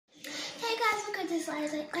this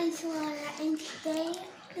is like Isola, and today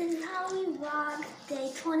is Halloween vlog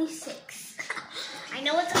day 26. I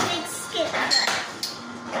know it's a big skip,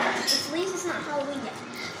 but at least it's not Halloween yet.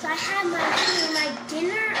 So I have my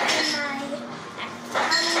dinner and my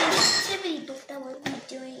Halloween activity book that we'll be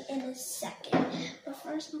doing in a second. But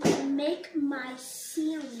first, I'm going to make my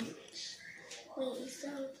sandwich. Wait, so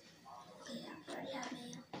okay, I already have my.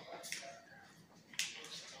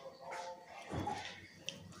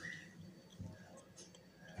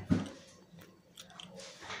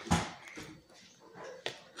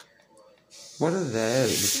 What are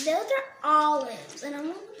those? Those are olives, and I'm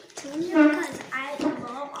going to put two in here because I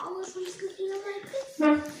love olives. I'm just going to eat them like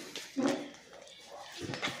this.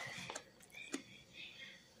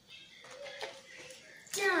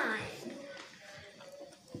 Done.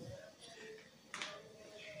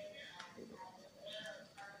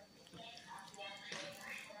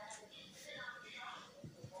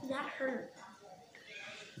 That hurt.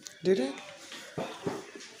 Did it?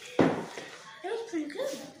 That was pretty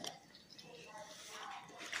good.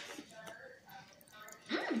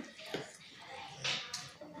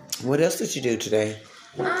 What else did you do today?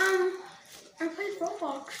 I played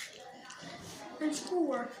Roblox and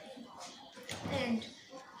schoolwork and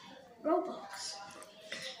Roblox.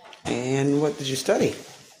 And what did you study?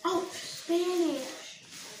 Oh, Spanish.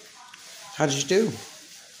 How did you do?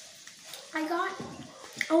 I got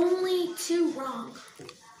only 2 wrong.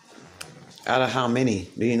 Out of how many?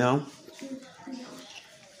 Do you know?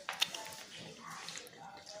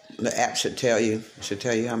 The app should tell you. It should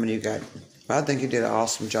tell you how many you got. But I think you did an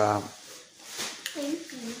awesome job. Thank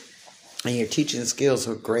you. And your teaching skills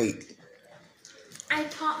were great. I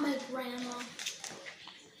taught my grandma.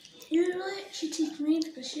 Usually she teaches me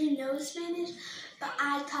because she knows Spanish, but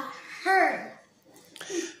I taught her.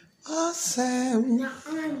 Awesome. Now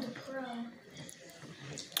I'm the pro.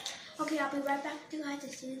 Okay, I'll be right back with you guys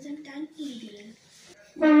as soon as I'm done eating.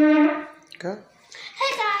 Go.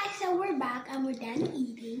 Hey guys, so we're back and we're done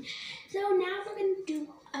eating. So now we're going to do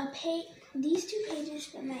these 2 pages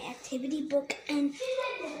from my activity book, and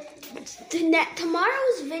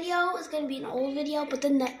tomorrow's video is going to be an old video, but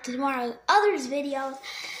tomorrow's others videos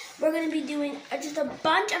we're going to be doing just a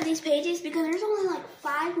bunch of these pages because there's only like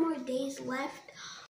 5 more days left